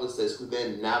her publicist, who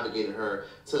then navigated her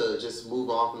to just move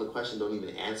on from the question, don't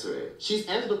even answer it. She's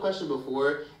answered the question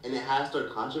before, and it has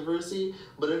stirred controversy,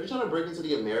 but if you're trying to break into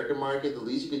the American market, the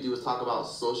least you can do is talk about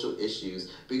social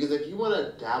issues. Because if you want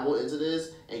to dabble into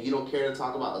this, and you don't care to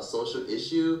talk about a social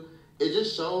issue, it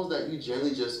just shows that you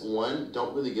generally just, one,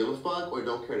 don't really give a fuck, or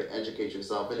don't care to educate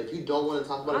yourself. And if you don't want to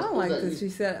talk about it, I don't like this. She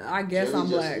said, I guess I'm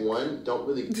black. Just, one, don't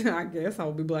really I guess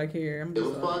I'll be black here. I'm give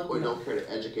a fuck, or don't care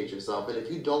to educate yourself. And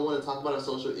if you don't want to talk about a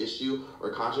social issue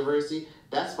or controversy,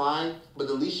 that's fine. But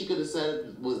the least you could have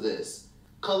said was this: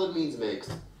 colored means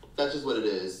mixed. That's just what it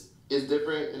is. It's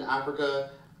different in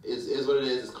Africa. Is what it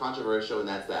is. It's controversial, and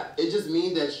that's that. It just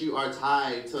means that you are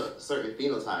tied to certain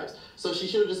phenotypes. So she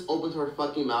should have just opened her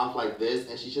fucking mouth like this,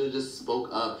 and she should have just spoke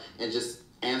up and just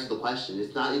answered the question.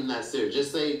 It's not even that serious.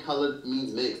 Just say colored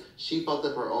means mixed. She fucked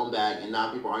up her own bag, and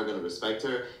now people aren't going to respect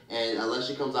her. And unless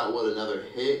she comes out with another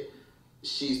hit,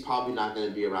 she's probably not going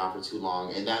to be around for too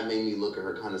long, and that made me look at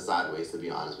her kind of sideways, to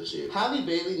be honest with you. Halle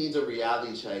Bailey needs a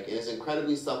reality check, and is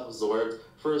incredibly self-absorbed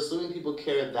for assuming people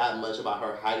care that much about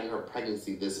her hiding her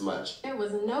pregnancy this much. There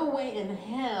was no way in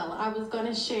hell I was going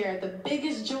to share the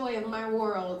biggest joy of my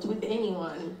world with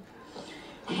anyone.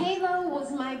 Halo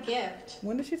was my gift.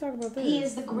 When did she talk about this? He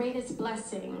is the greatest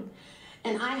blessing,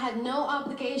 and I had no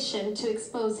obligation to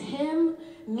expose him,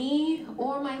 me,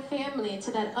 or my family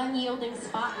to that unyielding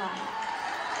spotlight.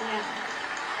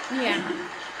 Yeah.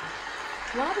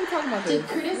 Why are we talking about this? Did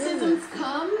criticisms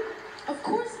come? Of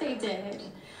course they did.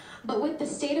 But with the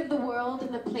state of the world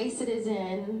and the place it is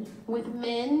in, with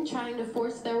men trying to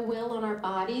force their will on our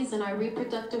bodies and our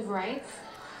reproductive rights,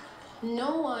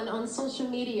 no one on social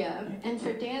media, and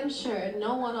for damn sure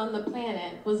no one on the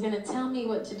planet, was going to tell me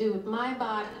what to do with my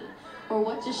body or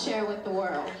what to share with the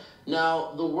world.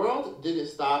 Now, the world didn't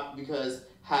stop because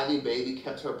Halle Bailey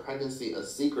kept her pregnancy a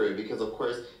secret, because of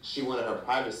course she wanted her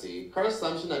privacy. Her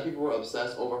assumption that people were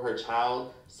obsessed over her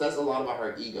child says a lot about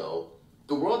her ego.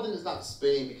 The world didn't stop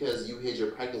spinning because you hid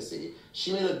your pregnancy.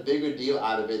 She made a bigger deal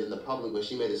out of it than the public when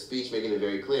she made a speech making it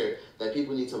very clear that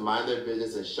people need to mind their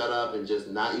business and shut up and just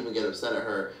not even get upset at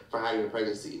her for hiding her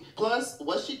pregnancy. Plus,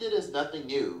 what she did is nothing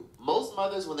new. Most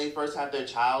mothers, when they first have their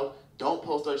child, don't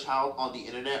post their child on the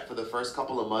internet for the first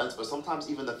couple of months, or sometimes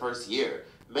even the first year.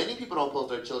 Many people don't post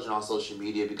their children on social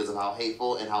media because of how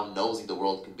hateful and how nosy the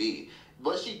world can be.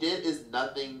 What she did is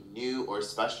nothing new or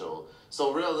special.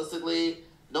 So realistically,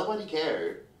 nobody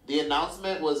cared. The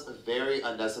announcement was very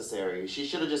unnecessary. She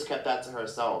should have just kept that to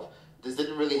herself. This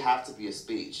didn't really have to be a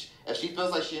speech. If she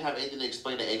feels like she didn't have anything to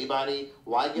explain to anybody,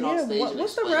 why get on stage and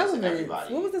explain it to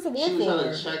everybody? What was this award for? She was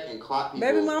trying to check and clock people.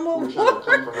 Baby mama? Who were trying to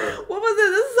come for her. What was this?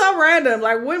 This is so random.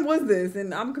 Like, when was this?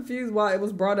 And I'm confused why it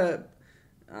was brought up.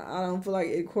 I don't feel like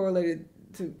it correlated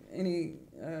to any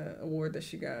award that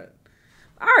she got.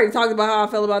 I already talked about how I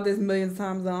felt about this millions of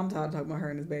times. I'm tired of talking about her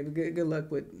and this baby. Good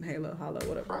luck with Halo,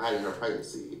 whatever. For hiding her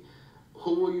pregnancy.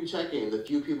 Who were you checking? The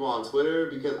few people on Twitter?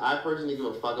 Because I personally give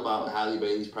a fuck about Halle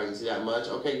Bailey's pregnancy that much.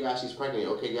 Okay, yeah, she's pregnant.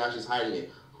 Okay, yeah, she's hiding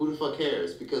it. Who the fuck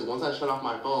cares? Because once I shut off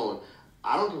my phone,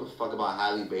 I don't give a fuck about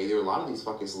Halle Bailey or a lot of these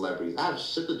fucking celebrities. I have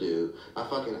shit to do. My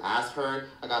fucking ass hurt.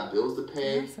 I got bills to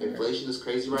pay. Inflation is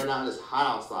crazy right now, and it's hot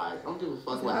outside. I don't give a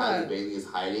fuck what Halle Bailey is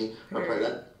hiding.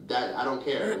 That I don't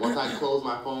care. Once I close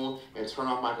my phone and turn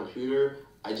off my computer,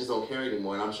 I just don't care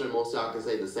anymore, and I'm sure most of y'all can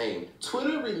say the same.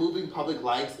 Twitter removing public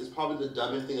likes is probably the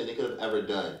dumbest thing that they could have ever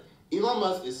done. Elon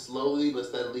Musk is slowly but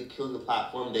steadily killing the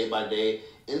platform day by day,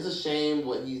 and it's a shame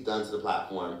what he's done to the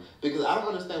platform, because I don't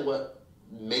understand what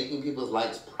making people's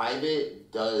likes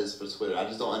private does for Twitter. I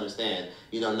just don't understand.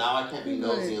 You know, now I can't be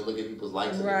nosy and look at people's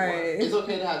likes anymore. It's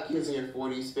okay to have kids in your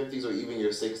 40s, 50s, or even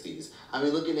your 60s. I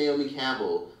mean, look at Naomi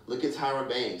Campbell. Look at Tyra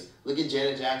Banks. Look at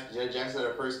Janet Jackson. Janet Jackson had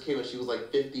her first kid when she was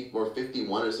like 50 or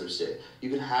 51 or some shit. You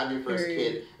can have your first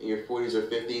kid in your 40s or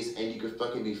 50s and you can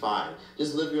fucking be fine.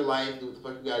 Just live your life, do what the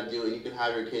fuck you gotta do, and you can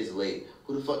have your kids late.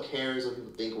 Who the fuck cares what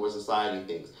people think or what society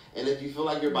thinks? And if you feel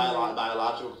like your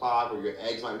biological clock or your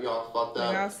eggs might be all fucked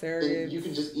up, then you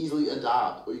can just easily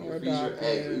adopt, or you can freeze your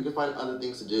eggs, or you can find other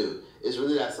things to do. It's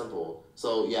really that simple.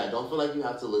 So yeah, don't feel like you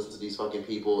have to listen to these fucking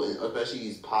people, and especially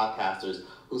these podcasters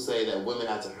who say that women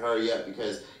have to hurry up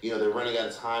because, you know, they're running out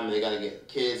of time and they gotta get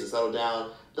kids and settle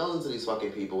down. Don't listen to these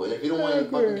fucking people. And if you don't want any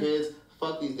fucking kids,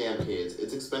 fuck these damn kids.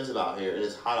 It's expensive out here and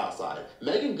it's hot outside.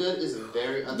 Megan Good is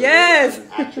very underrated as an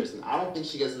actress, and I don't think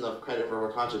she gets enough credit for her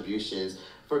contributions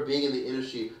for being in the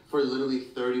industry for literally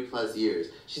 30 plus years.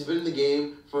 She's been in the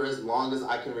game for as long as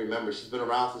I can remember. She's been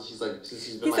around since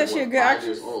she's been 5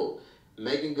 years old.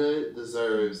 Megan Good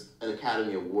deserves an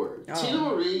Academy Award. Oh. Tina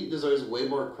Marie deserves way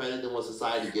more credit than what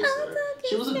society gives her.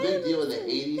 She was a big deal in the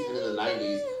 80s and in the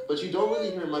 90s, but you don't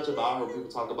really hear much about her when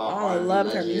people talk about R&B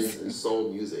legends and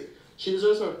soul music. She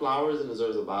deserves her flowers and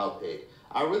deserves a biopic.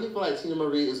 I really feel like Tina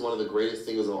Marie is one of the greatest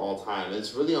singers of all time. And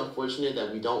it's really unfortunate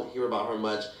that we don't hear about her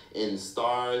much in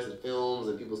stars and films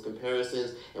and people's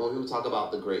comparisons and when people talk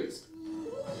about the greats.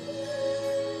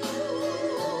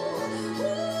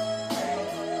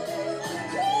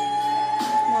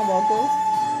 Vocals.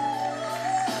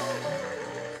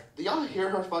 Do y'all hear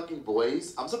her fucking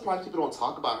voice? I'm surprised people don't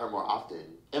talk about her more often.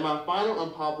 And my final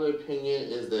unpopular opinion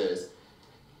is this.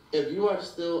 If you are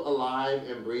still alive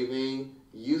and breathing,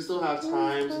 you still have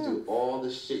time to do all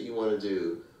the shit you want to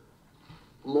do.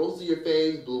 Most of your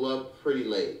faves blew up pretty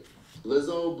late.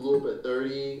 Lizzo blew up at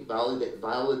 30,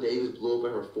 Viola Davis blew up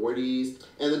in her 40s,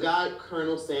 and the guy,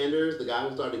 Colonel Sanders, the guy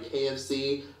who started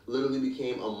KFC, literally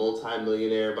became a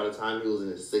multi-millionaire by the time he was in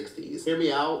his 60s. Hear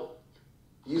me out.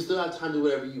 You still have time to do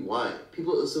whatever you want.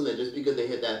 People assume that just because they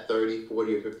hit that 30,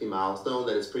 40, or 50 milestone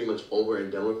that it's pretty much over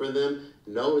and done with for them.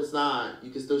 No, it's not.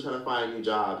 You can still try to find a new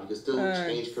job. You can still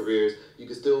change careers. You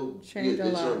can still be a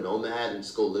digital nomad and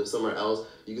just go live somewhere else.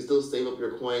 You can still save up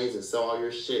your coins and sell all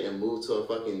your shit and move to a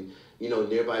fucking,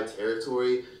 nearby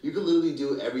territory. You can literally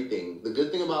do everything. The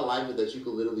good thing about life is that you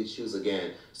can literally choose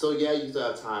again. So yeah, you still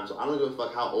have time. So I don't give a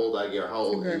fuck how old I get or how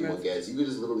old anyone gets. You can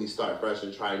just literally start fresh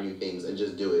and try new things and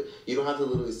just do it. You don't have to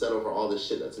literally settle for all this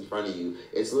shit that's in front of you.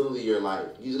 It's literally your life.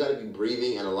 You just gotta be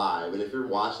breathing and alive. And if you're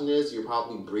watching this, you're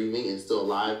probably breathing and still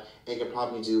alive and can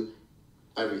probably do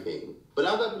everything. But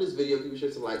now that for this video, people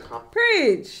should like, comment.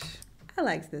 Preach. I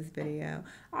liked this video.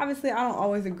 Obviously, I don't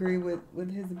always agree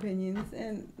with his opinions,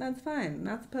 and that's fine. I'm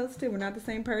not supposed to. We're not the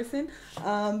same person.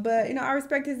 But, I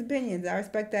respect his opinions. I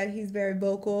respect that he's very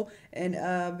vocal and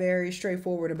very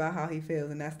straightforward about how he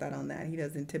feels, and that's not on that. He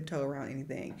doesn't tiptoe around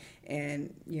anything.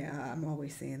 And, yeah, I'm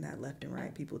always seeing that left and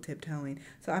right, people tiptoeing.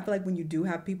 So I feel like when you do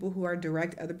have people who are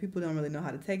direct, other people don't really know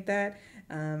how to take that,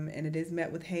 and it is met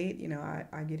with hate.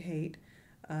 I get hate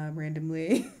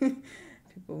randomly.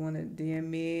 People want to DM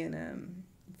me and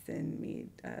send me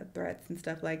threats and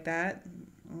stuff like that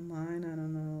online. I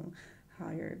don't know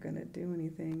how you're going to do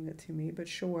anything to me, but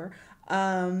sure.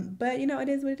 But, it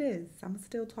is what it is. I'm going to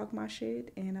still talk my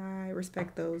shit, and I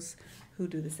respect those who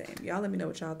do the same. Y'all let me know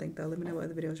what y'all think, though. Let me know what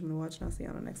other videos you want to watch, and I'll see you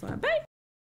on the next one. Bye!